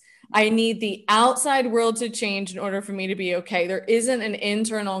focus. I need the outside world to change in order for me to be okay. There isn't an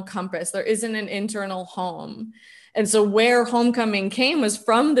internal compass. There isn't an internal home. And so where Homecoming came was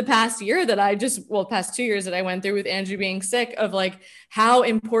from the past year that past 2 years that I went through with Andrew being sick, of like how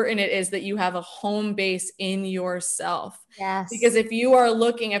important it is that you have a home base in yourself. Yes. Because if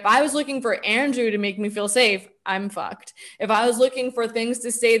I was looking for Andrew to make me feel safe, I'm fucked. If I was looking for things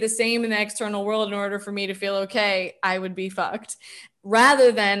to stay the same in the external world in order for me to feel okay, I would be fucked.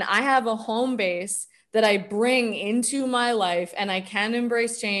 Rather than, I have a home base that I bring into my life, and I can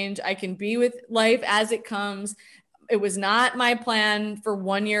embrace change. I can be with life as it comes. It was not my plan for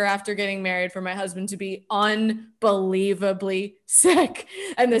 1 year after getting married for my husband to be unbelievably sick.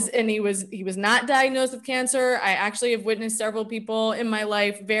 And he was not diagnosed with cancer. I actually have witnessed several people in my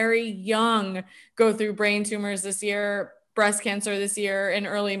life very young go through brain tumors this year, breast cancer this year, in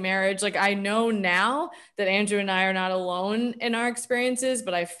early marriage. Like, I know now that Andrew and I are not alone in our experiences,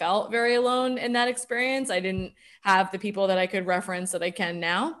 but I felt very alone in that experience. I didn't have the people that I could reference that I can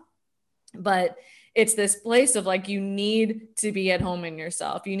now. But it's this place of like, you need to be at home in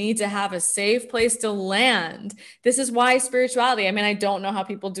yourself. You need to have a safe place to land. This is why spirituality, I mean, I don't know how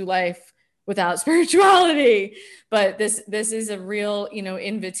people do life without spirituality, but this is a real,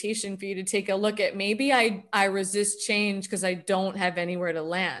 invitation for you to take a look at, maybe I resist change because I don't have anywhere to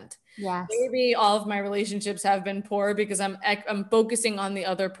land. Yes. Maybe all of my relationships have been poor because I'm focusing on the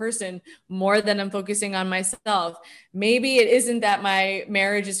other person more than I'm focusing on myself. Maybe it isn't that my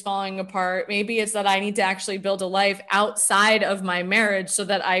marriage is falling apart. Maybe it's that I need to actually build a life outside of my marriage so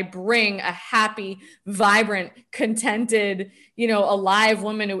that I bring a happy, vibrant, contented, alive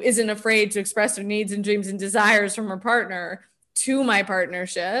woman who isn't afraid to express her needs and dreams and desires from her partner to my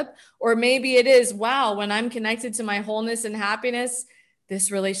partnership. Or maybe it is, wow, when I'm connected to my wholeness and happiness, this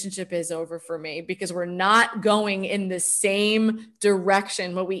relationship is over for me because we're not going in the same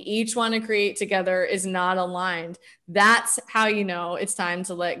direction. What we each want to create together is not aligned. That's how you know it's time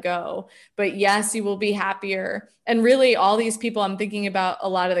to let go. But yes, you will be happier. And really, all these people, I'm thinking about a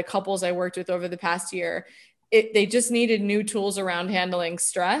lot of the couples I worked with over the past year, they just needed new tools around handling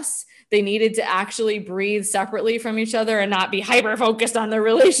stress. They needed to actually breathe separately from each other and not be hyper focused on their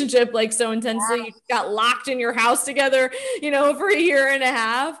relationship like so intensely. You got locked in your house together, for a year and a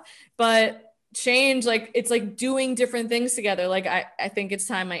half. But change, like, it's like doing different things together. Like, I think it's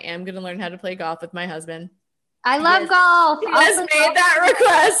time I am going to learn how to play golf with my husband. I love golf. He just made that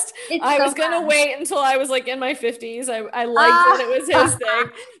request. I was going to wait until I was like in my 50s. I liked that it was his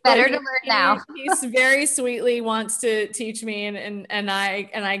thing. Better to learn now. He's very sweetly wants to teach me. And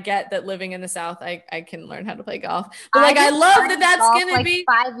I get that living in the South, I can learn how to play golf. But like, I love that that's going to be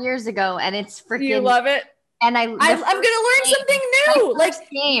 5 years ago, and it's freaking. You love it. And I'm going to learn something new. Like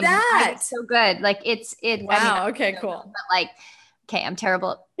game. That. It's so good. Like wow. Okay, cool. But like, okay, I'm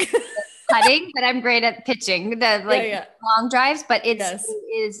terrible at putting, but I'm great at pitching the long drives. But it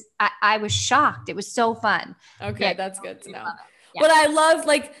is. I was shocked. It was so fun. Okay, that's good to know. Yeah. But I love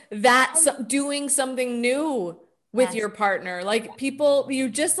like that, doing something new with your partner. Like, people, you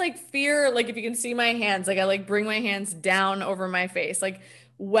just like fear. Like, if you can see my hands, like I like bring my hands down over my face. Like,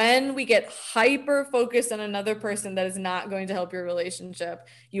 when we get hyper focused on another person that is not going to help your relationship,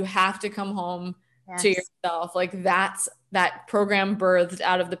 you have to come home to yourself. Like, that program birthed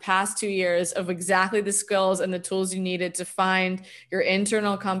out of the past 2 years of exactly the skills and the tools you needed to find your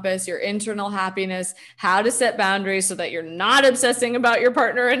internal compass, your internal happiness, how to set boundaries so that you're not obsessing about your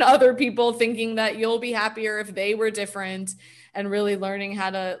partner and other people, thinking that you'll be happier if they were different, and really learning how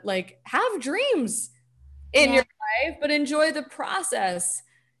to like have dreams in your life, but enjoy the process.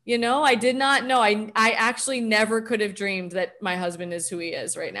 I did not know. I actually never could have dreamed that my husband is who he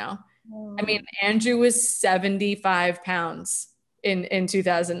is right now. I mean, Andrew was 75 pounds in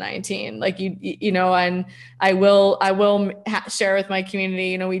 2019. Like, and I will share with my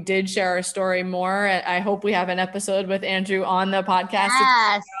community, we did share our story more. I hope we have an episode with Andrew on the podcast.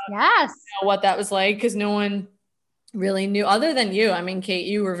 Yes. What that was like. 'Cause no one really knew, other than you. I mean, Kate,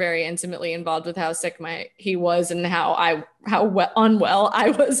 you were very intimately involved with how sick he was and how unwell I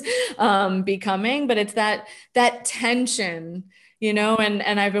was becoming. But it's that tension,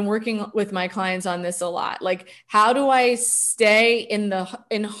 and I've been working with my clients on this a lot. Like, how do I stay in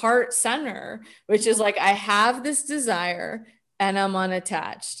heart center, which is like, I have this desire and I'm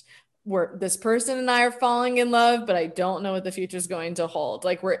unattached. This person and I are falling in love, but I don't know what the future is going to hold.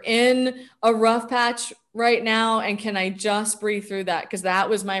 Like, we're in a rough patch right now, and can I just breathe through that? Because that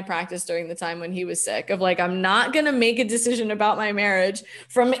was my practice during the time when he was sick, of like, I'm not going to make a decision about my marriage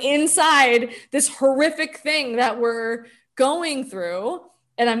from inside this horrific thing that we're going through,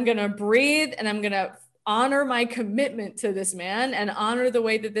 and I'm going to breathe, and I'm going to honor my commitment to this man and honor the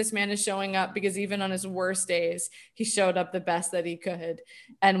way that this man is showing up, because even on his worst days, he showed up the best that he could.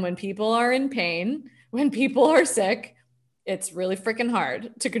 And when people are in pain, when people are sick, it's really freaking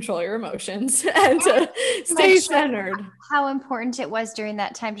hard to control your emotions and to stay centered. How important it was during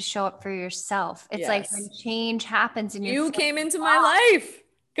that time to show up for yourself. It's like when change happens and you came into my life.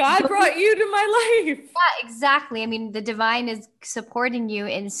 God brought you to my life. Yeah, exactly. I mean, the divine is supporting you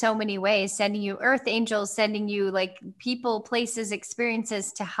in so many ways, sending you earth angels, sending you like people, places,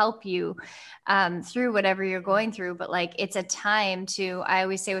 experiences to help you through whatever you're going through. But like, it's a time to, I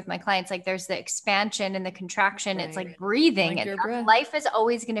always say with my clients, like there's the expansion and the contraction. Right. It's like breathing. Like and life is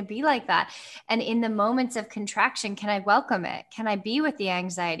always going to be like that. And in the moments of contraction, can I welcome it? Can I be with the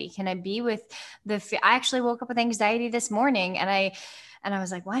anxiety? Can I be with I actually woke up with anxiety this morning, and I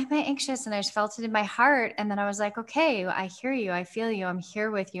was like, why am I anxious? And I just felt it in my heart. And then I was like, okay, I hear you. I feel you. I'm here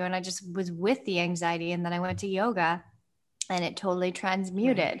with you. And I just was with the anxiety. And then I went to yoga, and it totally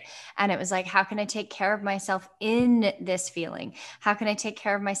transmuted. Right. And it was like, how can I take care of myself in this feeling? How can I take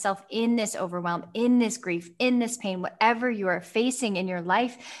care of myself in this overwhelm, in this grief, in this pain, whatever you are facing in your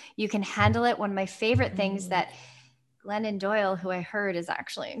life, you can handle it. One of my favorite things that Glennon Doyle, who I heard is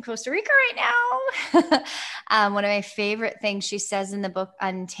actually in Costa Rica right now. One of my favorite things she says in the book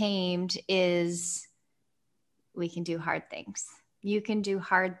Untamed is, we can do hard things. You can do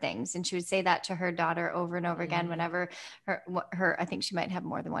hard things. And she would say that to her daughter over and over again, whenever I think she might have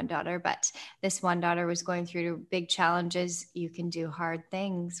more than one daughter, but this one daughter was going through big challenges. You can do hard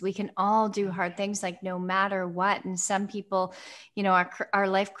things. We can all do hard things, like no matter what. And some people, our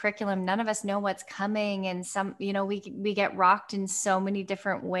life curriculum, none of us know what's coming. And some, we get rocked in so many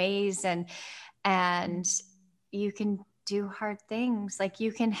different ways, and you can do hard things. Like,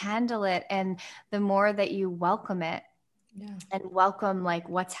 you can handle it. And the more that you welcome it, and welcome like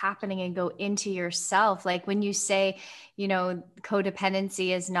what's happening, and go into yourself. Like when you say, codependency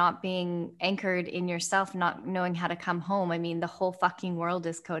is not being anchored in yourself, not knowing how to come home. I mean, the whole fucking world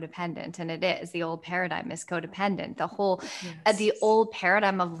is codependent, and it is. The old paradigm is codependent. The whole, the old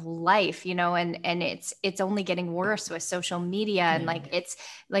paradigm of life, and it's only getting worse with social media. And like, it's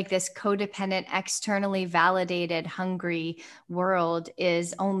like this codependent, externally validated, hungry world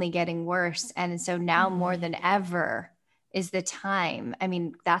is only getting worse. And so now more than ever is the time. I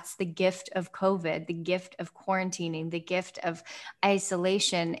mean, that's the gift of COVID, the gift of quarantining, the gift of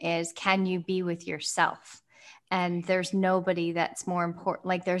isolation is, can you be with yourself? And there's nobody that's more important.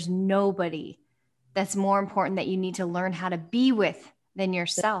 Like there's nobody that's more important that you need to learn how to be with than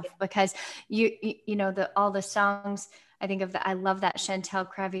yourself, because all the songs, I think of I love that Chantel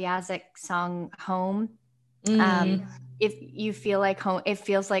Kreviazuk song, Home. If you feel like home, it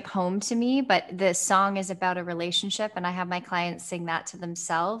feels like home to me. But the song is about a relationship, and I have my clients sing that to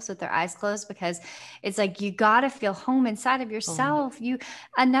themselves with their eyes closed, because it's like, you got to feel home inside of yourself.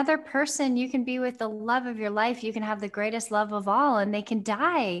 Another person, you can be with the love of your life. You can have the greatest love of all, and they can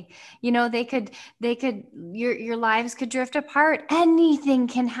die. Your lives could drift apart. Anything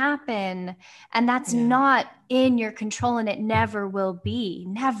can happen. And that's not in your control, and it never will be.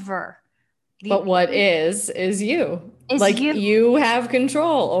 Never. But what is you. You have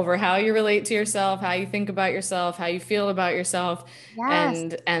control over how you relate to yourself, how you think about yourself, how you feel about yourself.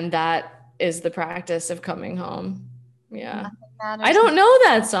 Yes. And that is the practice of coming home. Yeah. I don't know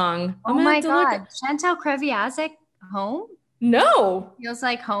that song. Oh my God. Chantel Kreviazuk, Home? No. Feels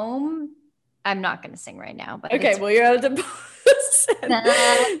like home. I'm not going to sing right now, but okay. Well, you're out of send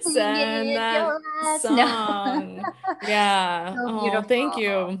that song. Yeah. So thank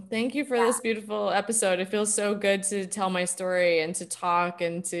you. Thank you for this beautiful episode. It feels so good to tell my story and to talk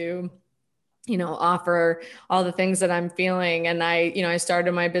and to, offer all the things that I'm feeling. And I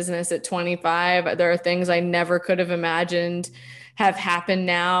started my business at 25. There are things I never could have imagined have happened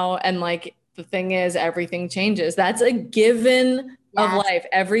now. And like, the thing is, everything changes. That's a given of life.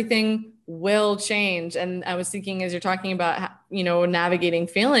 Everything will change. And I was thinking, as you're talking about, navigating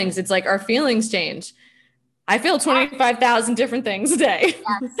feelings, it's like our feelings change. I feel 25,000 different things a day.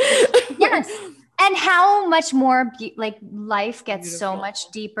 Yes. Yes. And how much more like life gets so Beautiful. much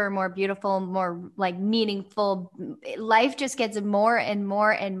deeper, more beautiful, more like meaningful. Life just gets more and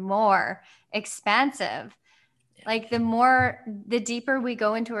more and more expansive. Like the deeper we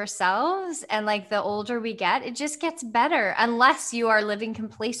go into ourselves and like the older we get, it just gets better unless you are living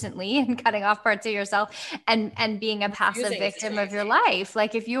complacently and cutting off parts of yourself and being a passive Refusing to victim of change. your life.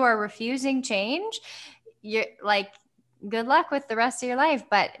 Like if you are refusing change, you're like good luck with the rest of your life,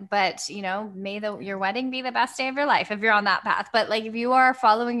 but you know, may your wedding be the best day of your life if you're on that path. But like if you are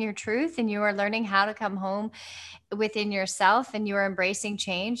following your truth and you are learning how to come home within yourself and you're embracing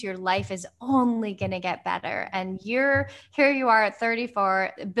change, your life is only going to get better. And you're here, you are at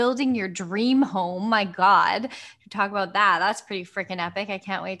 34 building your dream home. My God, to talk about that, that's pretty freaking epic. I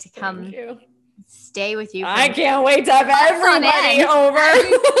can't wait to Thank come you. stay with you for I can't wait to have on everybody end.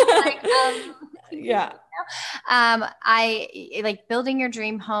 Like, over. Yeah. I like building your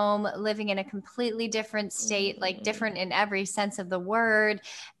dream home, living in a completely different state, like different in every sense of the word,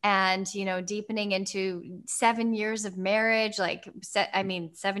 and you know, deepening into 7 years of marriage, like I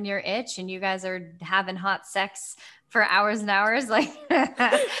mean, 7 year itch, and you guys are having hot sex for hours and hours, like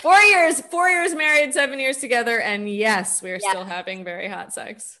 4 years married, 7 years together. And yes, we are yeah. still having very hot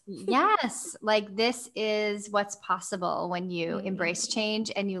sex. Yes, like this is what's possible when you embrace Mm.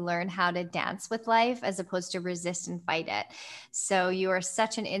 change and you learn how to dance with life as opposed to resist and fight it. So you are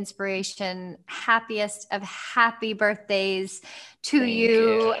such an inspiration. Happiest of happy birthdays to Thank you.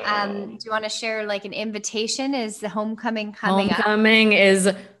 you. Do you want to share like an invitation? Is the homecoming coming up? Homecoming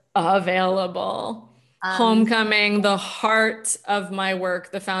is available. Um, Homecoming, the heart of my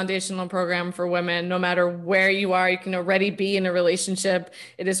work, the foundational program for women, no matter where you are, you can already be in a relationship.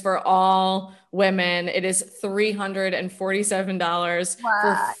 It is for all women. It is $347 for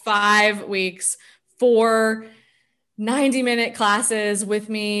what? 5 weeks for 90-minute classes with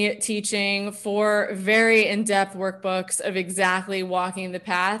me teaching 4 very in-depth workbooks of exactly walking the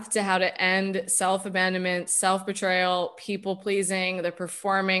path to how to end self-abandonment, self-betrayal, people-pleasing, the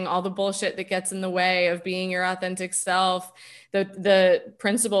performing, all the bullshit that gets in the way of being your authentic self. The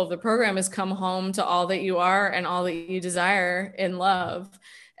principle of the program is come home to all that you are and all that you desire in love.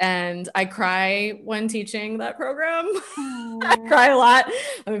 And I cry when teaching that program. I Oh, cry a lot.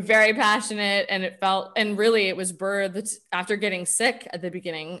 I'm very passionate, and and really it was birthed after getting sick at the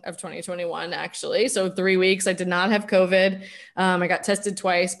beginning of 2021, actually. So 3 weeks, I did not have COVID. I got tested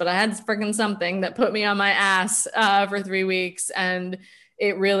twice, but I had freaking something that put me on my ass for 3 weeks. And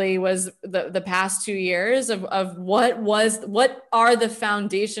it really was the past 2 years of what are the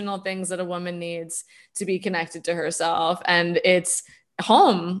foundational things that a woman needs to be connected to herself. And it's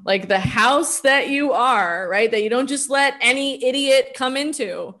home, like the house that you are, right? That you don't just let any idiot come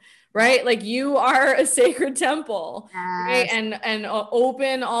into, right? Like you are a sacred temple, right? yes. And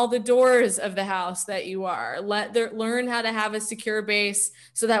open all the doors of the house that you are. Learn how to have a secure base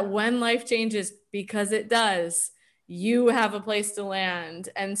so that when life changes, because it does, you have a place to land,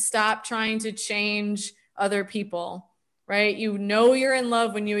 and stop trying to change other people, right? You know you're in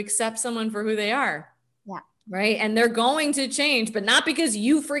love when you accept someone for who they are, Yeah. right? And they're going to change, but not because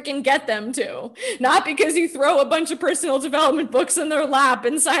you freaking get them to, not because you throw a bunch of personal development books in their lap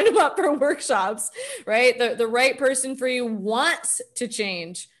and sign them up for workshops, right? The right person for you wants to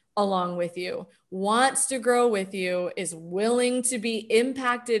change along with you, wants to grow with you, is willing to be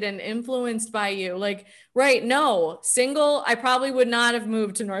impacted and influenced by you. Like, right, no, single, I probably would not have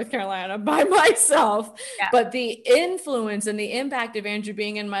moved to North Carolina by myself. Yeah. But the influence and the impact of Andrew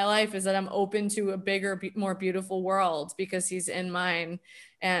being in my life is that I'm open to a bigger, more beautiful world because he's in mine.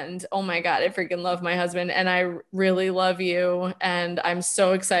 And oh my God, I freaking love my husband, and I really love you. And I'm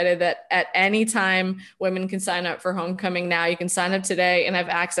so excited that at any time women can sign up for Homecoming now. You can sign up today and have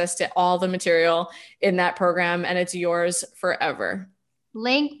access to all the material in that program, and it's yours forever.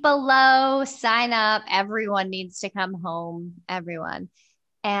 Link below, sign up. Everyone needs to come home. Everyone.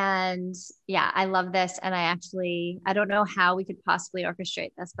 And yeah, I love this. And I don't know how we could possibly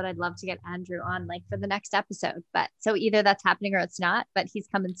orchestrate this, but I'd love to get Andrew on like for the next episode. But so either that's happening or it's not, but he's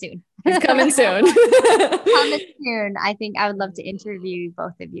coming soon. He's coming soon. Coming soon. I think I would love to interview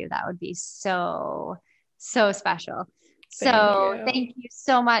both of you. That would be so, so special. Thank So you. thank you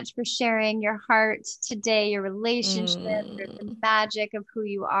so much for sharing your heart today, your relationship, the Mm, magic of who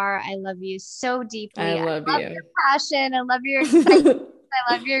you are. I love you so I deeply. I love love you. your passion. I love your excitement.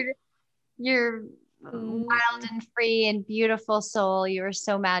 I love your wild and free and beautiful soul. You are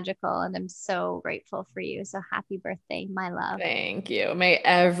so magical, and I'm so grateful for you. So happy birthday, my love. Thank you. May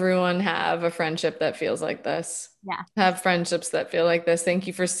everyone have a friendship that feels like this. Yeah. Have friendships that feel like this. Thank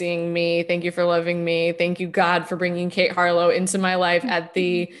you for seeing me. Thank you for loving me. Thank you, God, for bringing Kate Harlow into my life at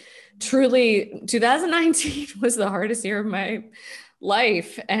the truly 2019 was the hardest year of my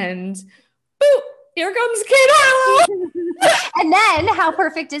life. And boop, here comes Kate Harlow. And then how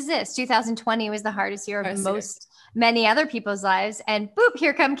perfect is this? 2020 was the hardest year of many other people's lives. And boop,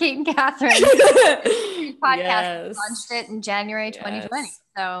 here come Kate and Catherine. Podcast launched it in January 2020.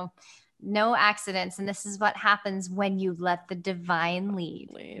 So no accidents. And this is what happens when you let the divine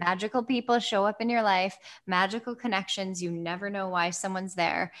lead. Magical people show up in your life, magical connections. You never know why someone's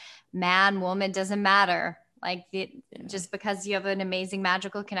there. Man, woman, doesn't matter. Like just because you have an amazing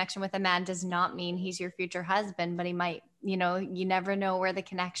magical connection with a man does not mean he's your future husband, but he might, you never know where the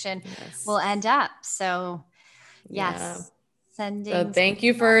connection will end up. So yes. So thank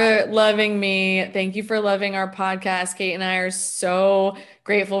you for loving me. Thank you for loving our podcast. Kate and I are so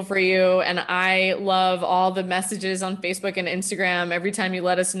grateful for you. And I love all the messages on Facebook and Instagram every time you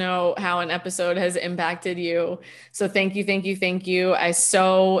let us know how an episode has impacted you. So thank you, thank you, thank you. I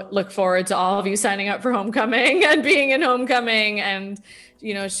so look forward to all of you signing up for Homecoming and being in Homecoming and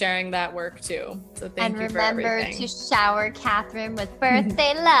sharing that work too. So thank you for everything. And remember to shower Catherine with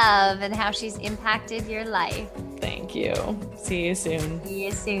birthday love and how she's impacted your life. Thank you. See you soon. See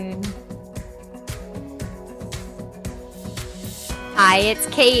you soon. Hi, it's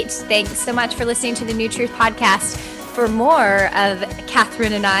Kate. Thanks so much for listening to the New Truth podcast. For more of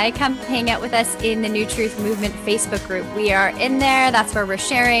Catherine and I, come hang out with us in the New Truth Movement Facebook group. We are in there. That's where we're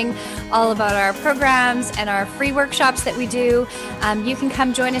sharing all about our programs and our free workshops that we do. You can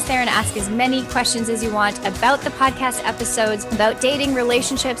come join us there and ask as many questions as you want about the podcast episodes, about dating,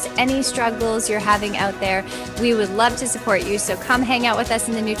 relationships, any struggles you're having out there. We would love to support you. So come hang out with us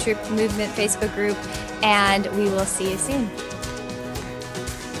in the New Truth Movement Facebook group, and we will see you soon.